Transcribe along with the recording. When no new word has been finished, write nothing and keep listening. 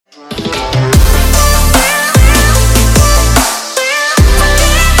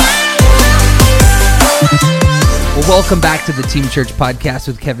Welcome back to the Team Church Podcast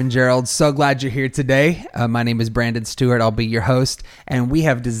with Kevin Gerald. So glad you're here today. My name is Brandon Stewart. I'll be your host, and we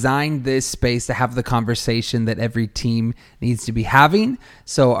have designed this space to have the conversation that every team needs to be having.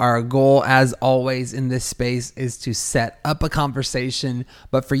 So our goal, as always in this space, is to set up a conversation,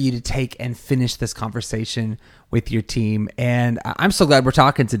 but for you to take and finish this conversation with your team. And I'm so glad we're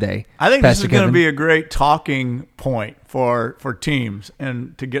talking today. I think Pastor this is going to Kevin. be a great talking point for teams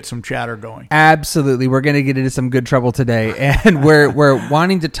and to get some chatter going. Absolutely. We're going to get into some good trouble today. And we're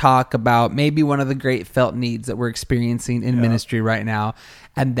wanting to talk about maybe one of the great felt needs that we're experiencing in ministry right now.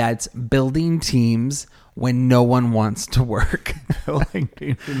 And that's building teams when no one wants to work. Building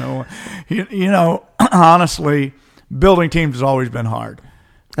teams, honestly, building teams has always been hard.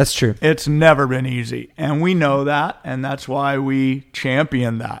 That's true. It's never been easy. And we know that. And that's why we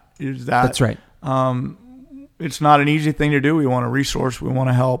champion that. That's right. It's not an easy thing to do. We want to resource, we want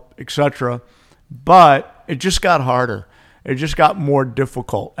to help, etc. But it just got harder. It just got more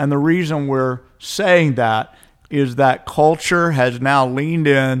difficult. And the reason we're saying that is that culture has now leaned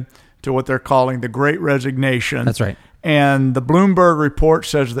in to what they're calling the Great Resignation. That's right. And the Bloomberg report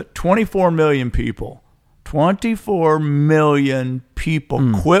says that 24 million people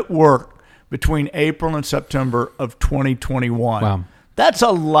quit work between April and September of 2021. Wow. That's a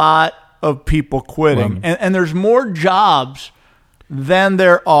lot of people quitting. And there's more jobs than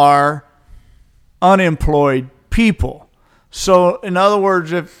there are unemployed people. So in other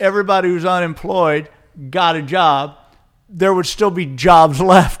words, if everybody who's unemployed got a job, there would still be jobs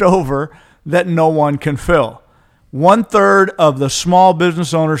left over that no one can fill. 1/3 of the small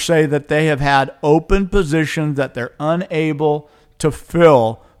business owners say that they have had open positions that they're unable to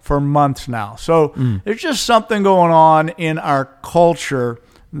fill for months now. So there's just something going on in our culture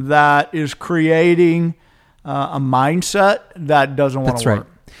that is creating a mindset that doesn't want to work.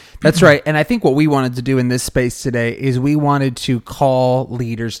 That's right. And I think what we wanted to do in this space today is we wanted to call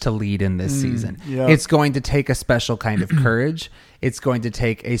leaders to lead in this season. Yeah. It's going to take a special kind of courage. It's going to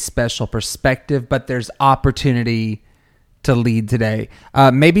take a special perspective, but there's opportunity to lead today.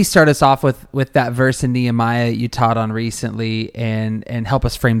 Maybe start us off with that verse in Nehemiah you taught on recently and help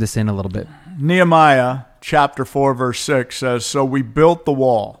us frame this in a little bit. Nehemiah chapter 4, verse 6 says, So we built the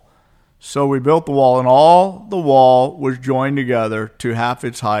wall, and all the wall was joined together to half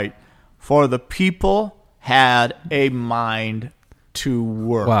its height, for the people had a mind to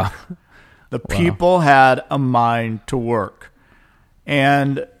work. Wow. The people had a mind to work.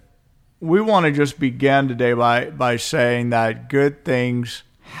 And we want to just begin today by saying that good things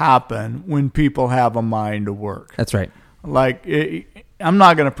happen when people have a mind to work. That's right. I'm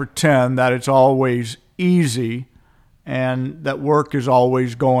not going to pretend that it's always easy and that work is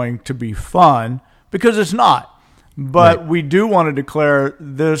always going to be fun, because it's not. But we do want to declare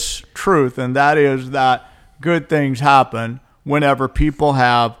this truth, and that is that good things happen whenever people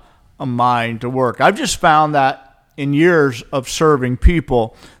have a mind to work. I've just found that in years of serving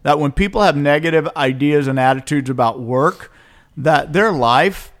people, that when people have negative ideas and attitudes about work, that their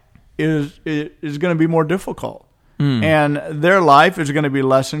life is going to be more difficult. And their life is going to be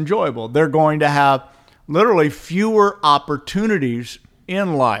less enjoyable. They're going to have literally fewer opportunities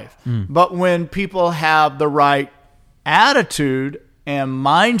in life. But when people have the right attitude and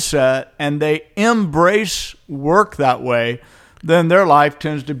mindset and they embrace work that way, then their life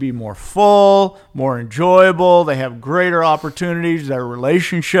tends to be more full, more enjoyable. They have greater opportunities. Their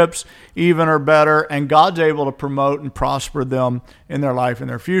relationships even are better, and God's able to promote and prosper them in their life and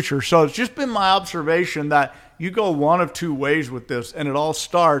their future. So it's just been my observation that you go one of two ways with this, and it all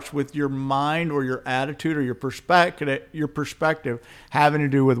starts with your mind or your attitude or your perspective having to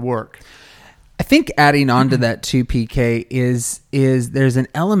do with work. I think adding on to that too, PK, is there's an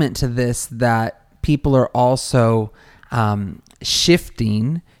element to this that people are also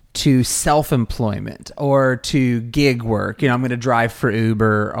shifting to self-employment or to gig work. I'm going to drive for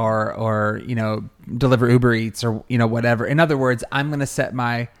Uber or deliver Uber Eats or whatever. In other words, I'm going to set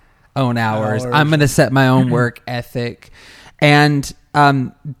my own hours. I'm going to set my own work ethic. And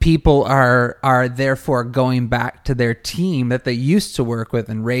people are therefore going back to their team that they used to work with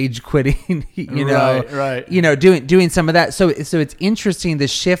and rage quitting, Right. Doing some of that. So it's interesting. The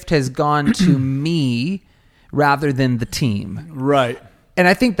shift has gone to me rather than the team. Right. And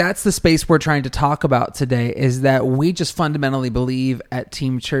I think that's the space we're trying to talk about today, is that we just fundamentally believe at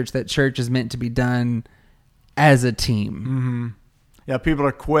Team Church that church is meant to be done as a team. Mm-hmm. Yeah, people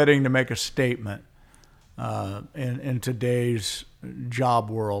are quitting to make a statement in today's job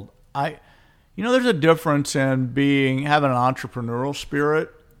world. There's a difference in having an entrepreneurial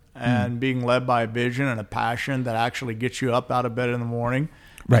spirit and being led by a vision and a passion that actually gets you up out of bed in the morning.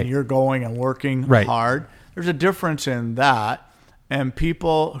 Right. And you're going and working right. hard. There's a difference in that and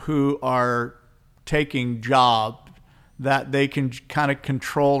people who are taking jobs that they can kind of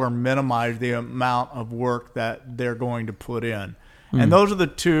control or minimize the amount of work that they're going to put in. And those are the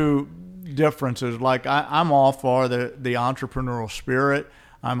two differences. Like I'm all for the entrepreneurial spirit.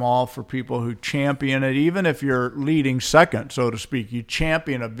 I'm all for people who champion it, even if you're leading second, so to speak. You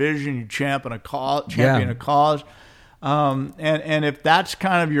champion a vision, you champion a cause. And if that's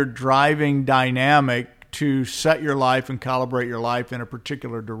kind of your driving dynamic to set your life and calibrate your life in a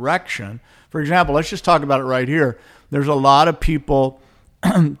particular direction. For example, let's just talk about it right here. There's a lot of people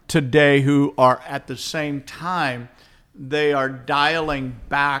today who are at the same time, they are dialing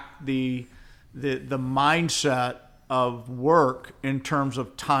back the mindset of work in terms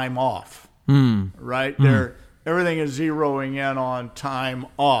of time off, right? Everything is zeroing in on time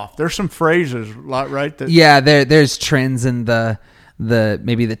off. There's some phrases, right? There's trends in the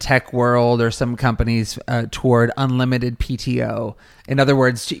maybe the tech world or some companies toward unlimited PTO. In other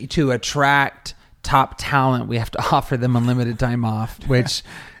words, to attract top talent, we have to offer them unlimited time off, which,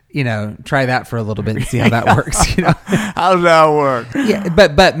 try that for a little bit and see how that works. How does that work? Yeah,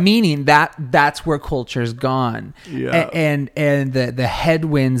 but meaning that's where culture's gone. Yeah. And the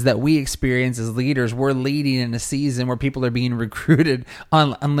headwinds that we experience as leaders, we're leading in a season where people are being recruited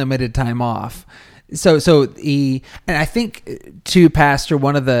on unlimited time off. And I think too, Pastor,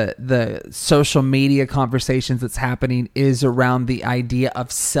 one of the social media conversations that's happening is around the idea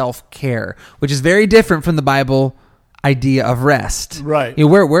of self-care, which is very different from the Bible idea of rest. Right.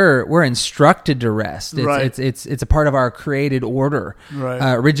 We're instructed to rest. Right. It's a part of our created order,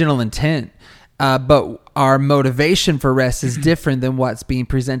 right. Original intent. But our motivation for rest is different than what's being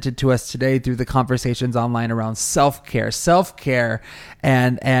presented to us today through the conversations online around self-care,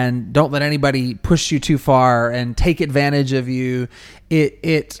 and don't let anybody push you too far and take advantage of you.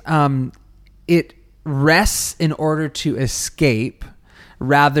 It rests in order to escape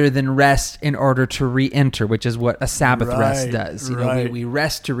rather than rest in order to re-enter, which is what a Sabbath rest does. We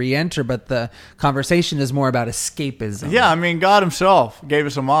rest to re-enter, but the conversation is more about escapism. Yeah, I mean, God himself gave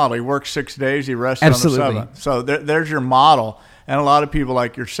us a model. He worked 6 days, he rested on the seventh. So there's your model. And a lot of people,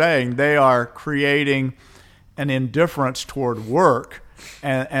 like you're saying, they are creating an indifference toward work.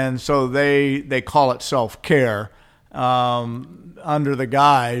 And so they call it self-care under the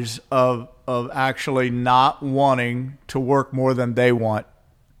guise of actually not wanting to work more than they want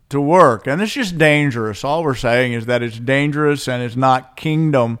to work. And it's just dangerous. All we're saying is that it's dangerous and it's not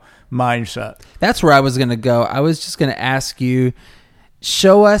kingdom mindset. That's where I was going to go. I was just going to ask you,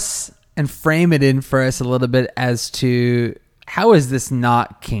 show us and frame it in for us a little bit as to how is this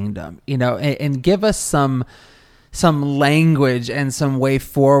not kingdom, and give us some language and some way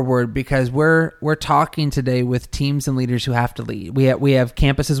forward, because we're talking today with teams and leaders who have to lead. We have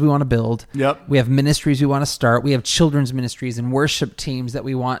campuses we want to build. Yep. We have ministries we want to start. We have children's ministries and worship teams that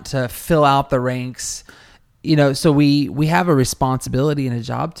we want to fill out the ranks. So we have a responsibility and a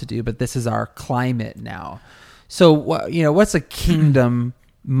job to do, but this is our climate now. So what's a kingdom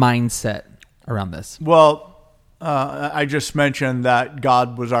mindset around this? Well, I just mentioned that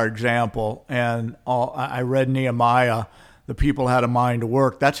God was our example, and I read Nehemiah. The people had a mind to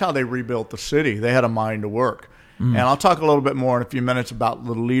work. That's how they rebuilt the city. They had a mind to work. And I'll talk a little bit more in a few minutes about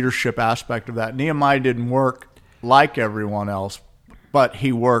the leadership aspect of that. Nehemiah didn't work like everyone else, but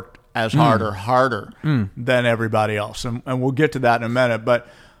he worked as hard or harder than everybody else. And we'll get to that in a minute. But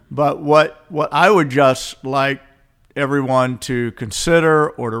what I would just like everyone to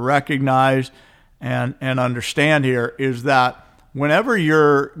consider or to recognize and understand here is that whenever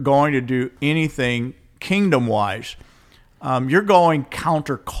you're going to do anything kingdom-wise, you're going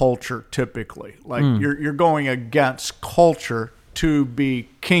counterculture typically. Like you're going against culture to be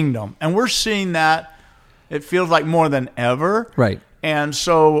kingdom. And we're seeing that, it feels like more than ever. Right. And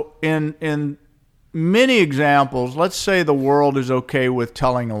so in many examples, let's say the world is okay with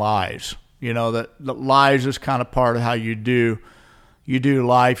telling lies. That lies is kind of part of how you do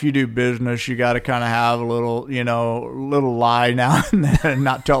life, you do business, you got to kind of have a little lie now and then and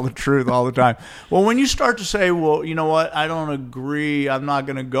not tell the truth all the time. Well, when you start to say, well, you know what, I don't agree, I'm not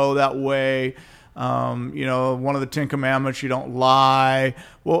going to go that way. One of the 10 Commandments, you don't lie.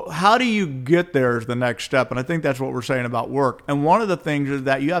 Well, how do you get there is the next step. And I think that's what we're saying about work. And one of the things is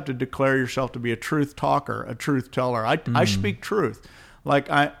that you have to declare yourself to be a truth talker, a truth teller. I speak truth. Like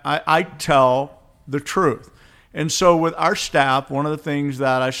I tell the truth. And so with our staff, one of the things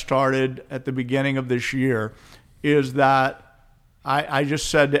that I started at the beginning of this year is that I just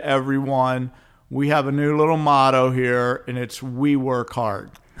said to everyone, we have a new little motto here, and it's "We work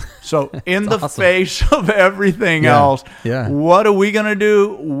hard." So in the awesome. face of everything Yeah. else, Yeah. what are we going to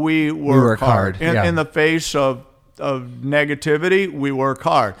do? We work hard. Yeah. In the face of negativity, we work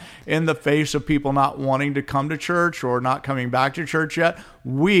hard. In the face of people not wanting to come to church or not coming back to church yet,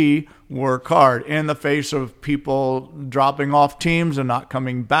 we work hard. In the face of people dropping off teams and not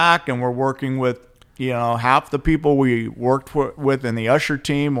coming back, and we're working with half the people we worked with in the usher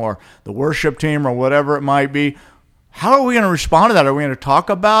team or the worship team or whatever it might be, how are we going to respond to that? Are we going to talk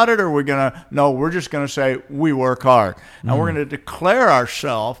about it, or are we going to, no, we're just going to say we work hard. And we're going to declare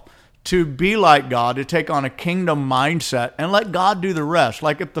ourselves to be like God, to take on a kingdom mindset and let God do the rest.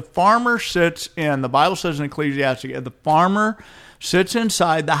 Like if the farmer sits the Bible says in Ecclesiastes, if the farmer sits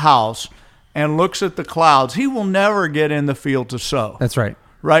inside the house and looks at the clouds, he will never get in the field to sow. That's right.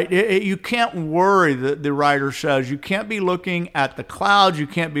 Right? You can't worry, the writer says. You can't be looking at the clouds. You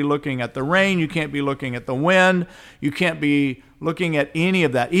can't be looking at the rain. You can't be looking at the wind. You can't be looking at any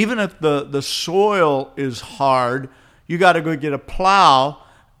of that. Even if the soil is hard, you got to go get a plow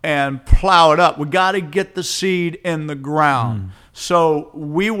and plow it up. We got to get the seed in the ground. So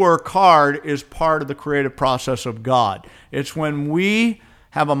we work hard is part of the creative process of God. It's when we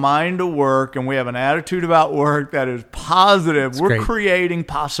have a mind to work and we have an attitude about work that is positive, we're great. creating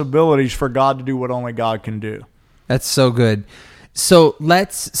possibilities for God to do what only God can do. That's so good. So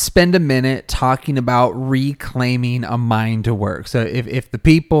let's spend a minute talking about reclaiming a mind to work. So if the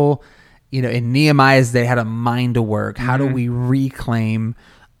people, in Nehemiah's day had a mind to work, how do we reclaim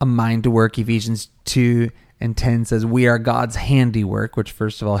a mind to work? Ephesians 2:10 says, we are God's handiwork, which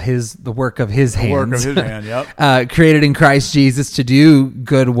first of all, the work of his hands. The work of his hand, yep. Created in Christ Jesus to do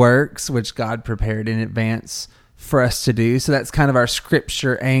good works, which God prepared in advance for us to do. So that's kind of our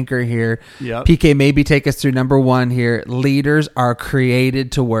scripture anchor here. Yep. PK, maybe take us through number 1 here. Leaders are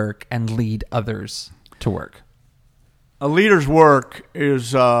created to work and lead others to work. A leader's work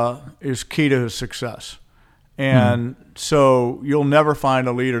is key to his success. And so you'll never find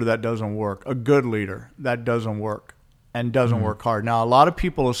a leader that doesn't work, a good leader that doesn't work and doesn't work hard. Now, a lot of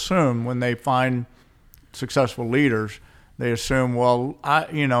people assume when they find successful leaders, they assume, well,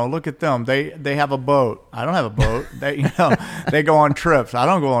 look at them. They have a boat. I don't have a boat. They go on trips. I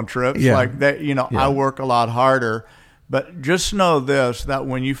don't go on trips. Yeah. I work a lot harder. But just know this, that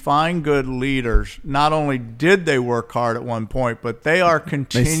when you find good leaders, not only did they work hard at one point, but they are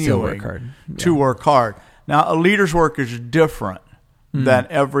continuing to work hard. Now, a leader's work is different than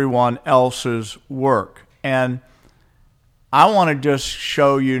everyone else's work. And I want to just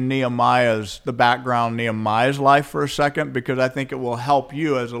show you the background of Nehemiah's life for a second, because I think it will help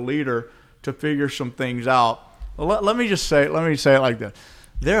you as a leader to figure some things out. Let me say it like this.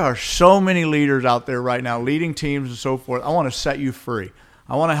 There are so many leaders out there right now, leading teams and so forth. I want to set you free.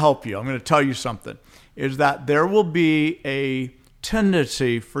 I want to help you. I'm going to tell you something, is that there will be a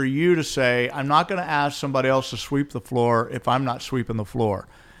tendency for you to say, I'm not going to ask somebody else to sweep the floor if I'm not sweeping the floor.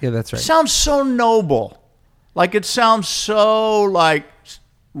 Yeah, that's right. It sounds so noble. Like it sounds so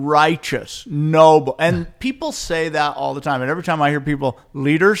righteous, noble. And people say that all the time. And every time I hear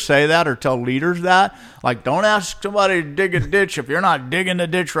leaders say that or tell leaders that, like, don't ask somebody to dig a ditch if you're not digging the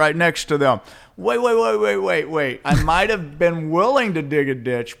ditch right next to them. Wait. I might have been willing to dig a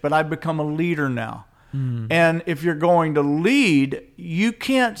ditch, but I've become a leader now. And if you're going to lead, you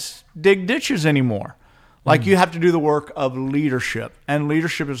can't dig ditches anymore. Like you have to do the work of leadership, and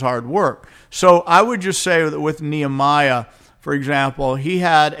leadership is hard work. So I would just say that with Nehemiah, for example, he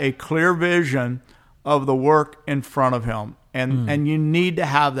had a clear vision of the work in front of him. And you need to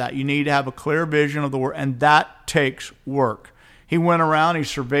have that. You need to have a clear vision of the work, and that takes work. He went around, he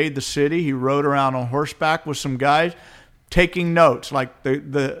surveyed the city, he rode around on horseback with some guys, taking notes, like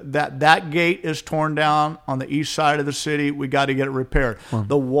that gate is torn down on the east side of the city. We got to get it repaired.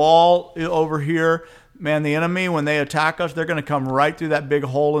 The wall over here, man, the enemy, when they attack us, they're going to come right through that big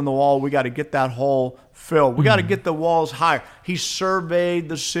hole in the wall. We got to get that hole filled. We got to get the walls higher. He surveyed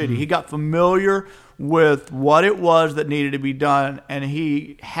the city. He got familiar with what it was that needed to be done, and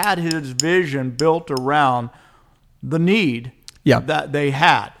he had his vision built around the need that they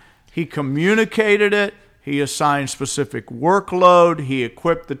had. He communicated it. He assigned specific workload. He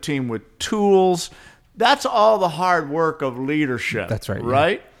equipped the team with tools. That's all the hard work of leadership. That's right.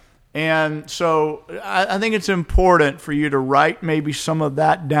 Right? Yeah. And so I think it's important for you to write maybe some of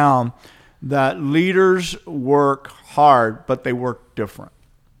that down, that leaders work hard, but they work different.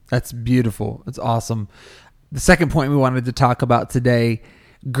 That's beautiful. That's awesome. The second point we wanted to talk about today,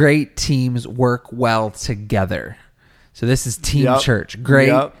 great teams work well together. So this is team church.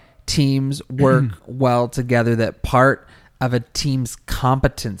 Great teams work well together, that part of a team's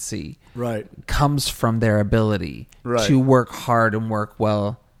competency comes from their ability to work hard and work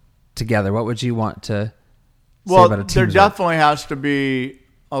well together? What would you want to say Well, about a team? there definitely has to be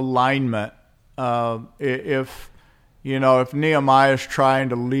alignment. If Nehemiah is trying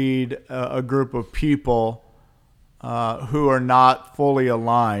to lead a group of people who are not fully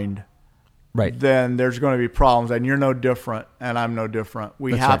aligned, right, then there's going to be problems. And you're no different, and I'm no different.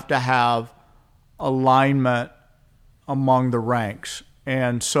 We That's have right. to have alignment among the ranks.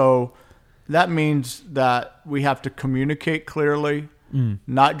 And so that means that we have to communicate clearly,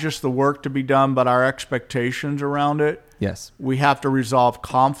 not just the work to be done, but our expectations around it. Yes. We have to resolve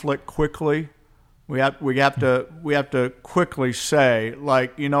conflict quickly. We have to quickly say,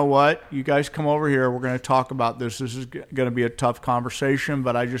 like, you know what, you guys come over here. We're going to talk about this. This is going to be a tough conversation,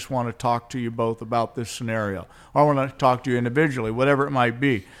 but I just want to talk to you both about this scenario. Or I want to talk to you individually, whatever it might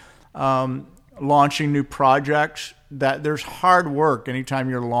be. Launching new projects, that there's hard work anytime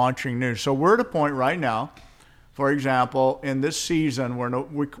you're launching new. So we're at a point right now, for example, in this season where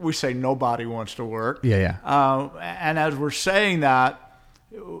we say nobody wants to work. Yeah. And as we're saying that,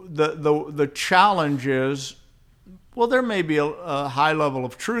 the challenge is, well, there may be a high level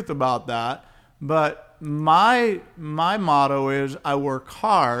of truth about that, but my motto is I work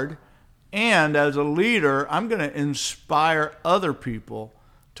hard, and as a leader, I'm going to inspire other people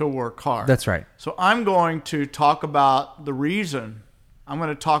to work hard. That's right. So I'm going to talk about the reason. I'm going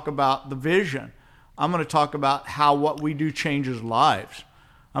to talk about the vision. I'm going to talk about how what we do changes lives.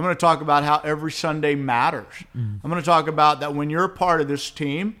 I'm going to talk about how every Sunday matters. I'm going to talk about that when you're a part of this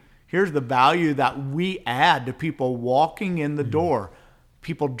team, here's the value that we add to people walking in the door,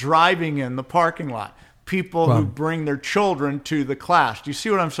 people driving in the parking lot, people who bring their children to the class. Do you see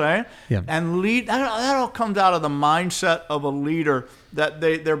what I'm saying? Yeah. And that all comes out of the mindset of a leader, that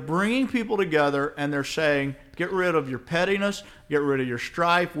they're bringing people together and they're saying, get rid of your pettiness, get rid of your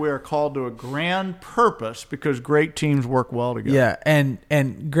strife. We are called to a grand purpose because great teams work well together. Yeah,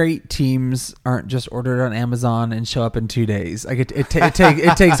 and great teams aren't just ordered on Amazon and show up in 2 days. Like it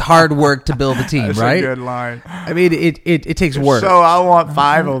takes hard work to build a team, That's right? a good line. I mean, it takes work. So I want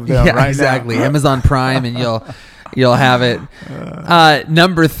 5 of them Yeah, right exactly. now. Amazon Prime, and you'll have it.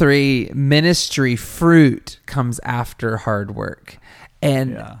 Number 3, ministry fruit comes after hard work.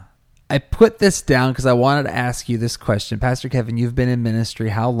 And Yeah. I put this down because I wanted to ask you this question. Pastor Kevin, you've been in ministry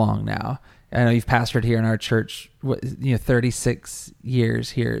how long now? I know you've pastored here in our church, 36 years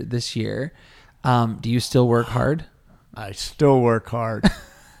here this year. Do you still work hard? I still work hard.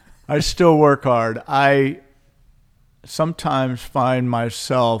 I still work hard. I sometimes find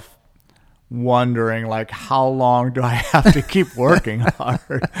myself wondering, like, how long do I have to keep working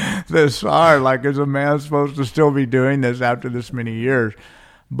hard? This hard? Like, is a man supposed to still be doing this after this many years?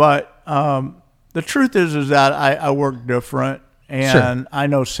 But the truth is that I work different, and Sure. I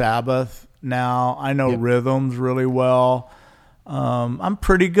know Sabbath now. I know rhythms really well. I'm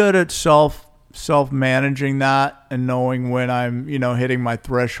pretty good at self-managing that and knowing when I'm, hitting my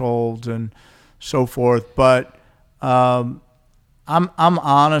thresholds and so forth. But I'm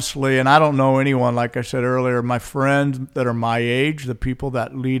honestly, and I don't know anyone, like I said earlier, my friends that are my age, the people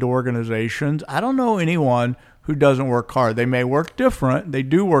that lead organizations, I don't know anyone who doesn't work hard. They may work different. They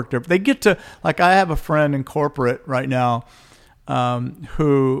do work different. They get to, like, I have a friend in corporate right now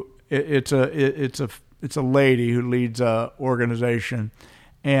who it's a lady who leads a organization,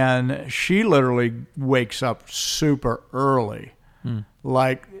 and she literally wakes up super early,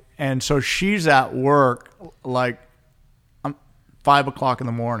 and so she's at work like 5 o'clock in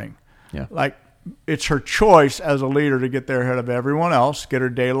the morning. Yeah. Like, it's her choice as a leader to get there ahead of everyone else, get her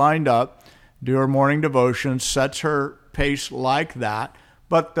day lined up, do her morning devotion, sets her pace like that.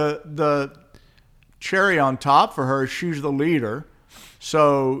 But the cherry on top for her, she's the leader.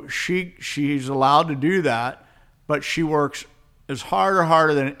 So she's allowed to do that, but she works as hard or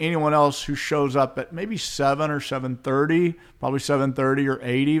harder than anyone else who shows up at maybe 7 or 7:30, probably 7:30 or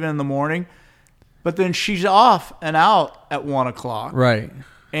 8 even in the morning. But then she's off and out at 1 o'clock. Right.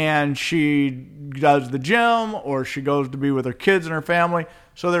 And she does the gym, or she goes to be with her kids and her family.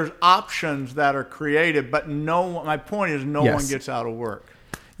 So there's options that are created, but my point is no one gets out of work.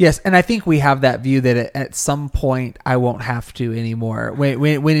 Yes, and I think we have that view that at some point I won't have to anymore.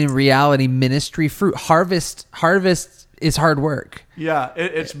 When in reality, ministry fruit, harvest is hard work. Yeah,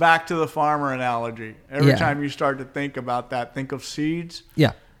 it's back to the farmer analogy. Every time you start to think about that, think of seeds.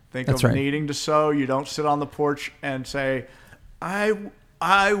 Yeah, think that's of right. needing to sow. You don't sit on the porch and say,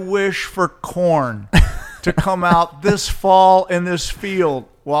 I wish for corn to come out this fall in this field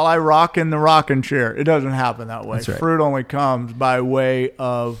while I rock in the rocking chair. It doesn't happen that way. That's right. Fruit only comes by way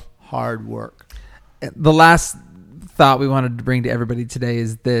of hard work. The last thought we wanted to bring to everybody today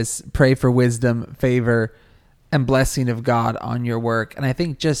is this: pray for wisdom, favor, and blessing of God on your work. And I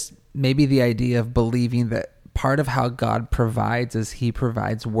think just maybe the idea of believing that part of how God provides is he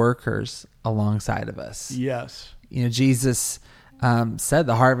provides workers alongside of us. Yes. Jesus said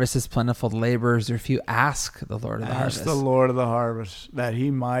the harvest is plentiful, the laborers are few. Ask the Lord of the harvest. Ask the Lord of the harvest that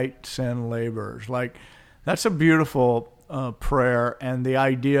he might send laborers. Like, that's a beautiful prayer. And the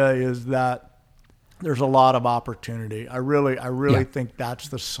idea is that there's a lot of opportunity. I really think that's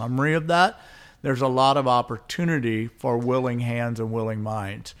the summary of that. There's a lot of opportunity for willing hands and willing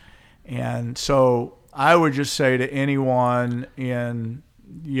minds. And so I would just say to anyone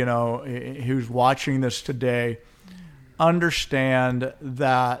who's watching this today, understand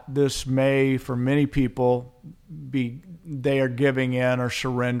that this may, for many people, they are giving in or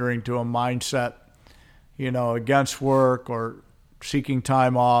surrendering to a mindset, against work or seeking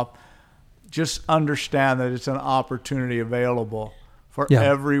time off. Just understand that it's an opportunity available for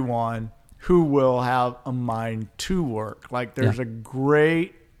everyone who will have a mind to work. Like, there's a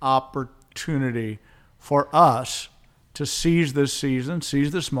great opportunity for us to seize this season,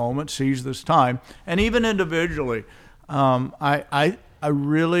 seize this moment, seize this time, and even individually. I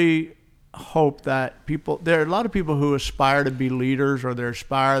really hope that there are a lot of people who aspire to be leaders, or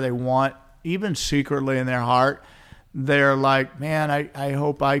they want, even secretly in their heart, they're like, man, I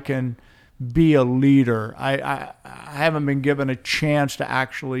hope I can be a leader. I haven't been given a chance to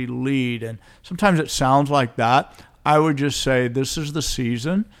actually lead. And sometimes it sounds like that. I would just say this is the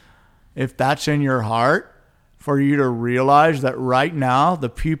season, if that's in your heart, for you to realize that right now the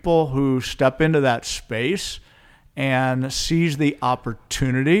people who step into that space and seize the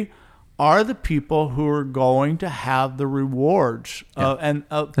opportunity are the people who are going to have the rewards.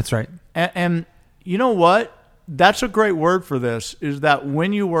 That's right. And you know what? That's a great word for this, is that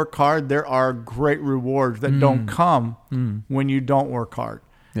when you work hard, there are great rewards that don't come when you don't work hard.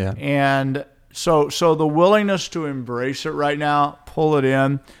 Yeah. And so the willingness to embrace it right now, pull it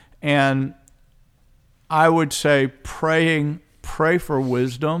in, and I would say pray for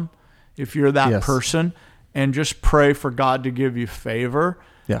wisdom if you're that person, and just pray for God to give you favor.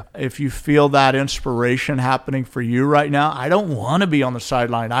 Yeah. If you feel that inspiration happening for you right now, I don't want to be on the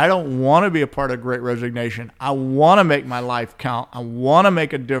sideline. I don't want to be a part of Great Resignation. I want to make my life count. I want to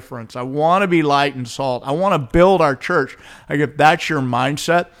make a difference. I want to be light and salt. I want to build our church. Like, if that's your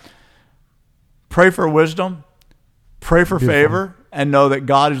mindset, pray for wisdom, pray for favor, and know that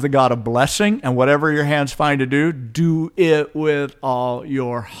God is the God of blessing. And whatever your hands find to do, do it with all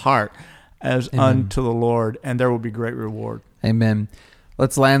your heart as unto the Lord, and there will be great reward. Amen.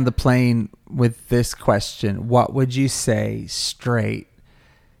 Let's land the plane with this question. What would you say straight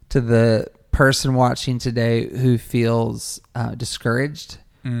to the person watching today who feels discouraged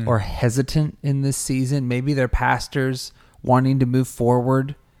or hesitant in this season? Maybe they're pastors wanting to move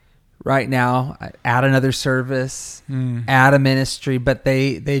forward right now, add another service, add a ministry, but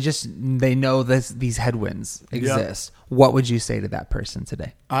they know these headwinds exist. Yep. What would you say to that person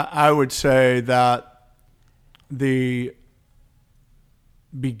today? I would say that the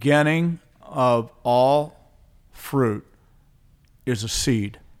beginning of all fruit is a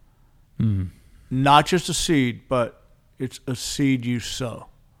seed. Not just a seed, but it's a seed you sow.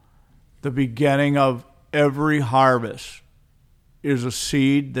 The beginning of every harvest is a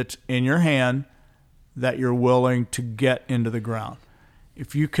seed that's in your hand that you're willing to get into the ground.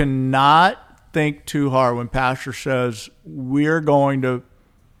 If you cannot think too hard, when Pastor says we're going to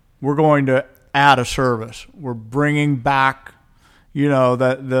add a service, we're bringing back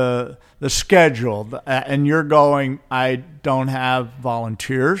the schedule, and you're going, I don't have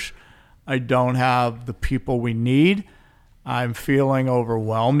volunteers, I don't have the people we need, I'm feeling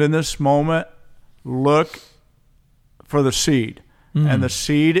overwhelmed in this moment. Look for the seed. And the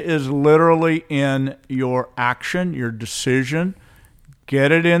seed is literally in your action, your decision.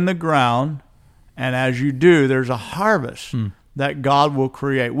 Get it in the ground, and as you do, there's a harvest that God will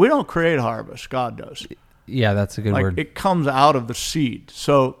create. We don't create harvest, God does. Yeah, that's a good word. It comes out of the seed.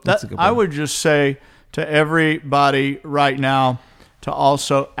 So I would just say to everybody right now to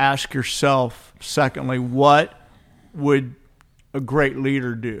also ask yourself, secondly, what would a great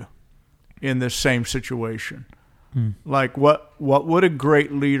leader do in this same situation? Like, what would a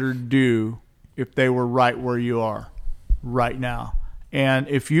great leader do if they were right where you are right now? And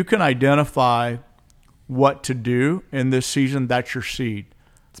if you can identify what to do in this season, that's your seed.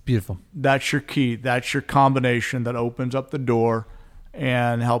 It's beautiful. That's your key. That's your combination that opens up the door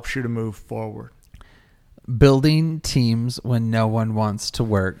and helps you to move forward. Building teams when no one wants to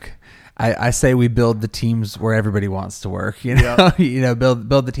work. I say we build the teams where everybody wants to work. Build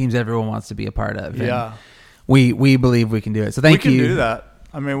the teams everyone wants to be a part of. Yeah. We believe we can do it. So thank you. We can do that.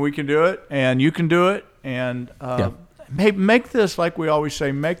 I mean, we can do it, and you can do it. And hey, make this, like we always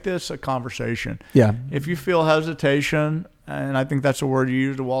say, make this a conversation. Yeah. If you feel hesitation, and I think that's a word you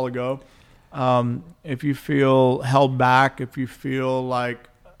used a while ago, if you feel held back, if you feel like,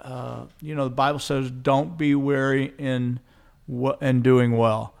 the Bible says, don't be weary in doing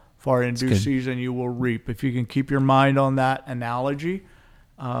well, for in due season you will reap. If you can keep your mind on that analogy,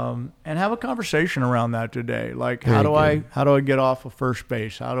 and have a conversation around that today. Like, how do I get off of first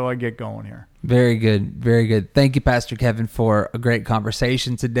base? How do I get going here? Very good. Very good. Thank you, Pastor Kevin, for a great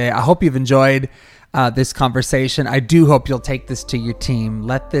conversation today. I hope you've enjoyed this conversation. I do hope you'll take this to your team.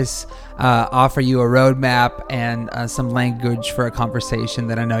 Let this offer you a roadmap and some language for a conversation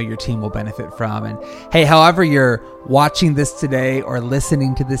that I know your team will benefit from. And hey, however you're watching this today or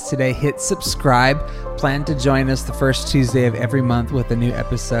listening to this today, hit subscribe. Plan to join us the first Tuesday of every month with a new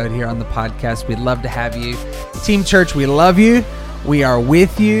episode here on the podcast. We'd love to have you. Team Church, we love you. We are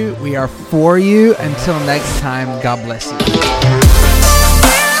with you. We are for you. Until next time, God bless you.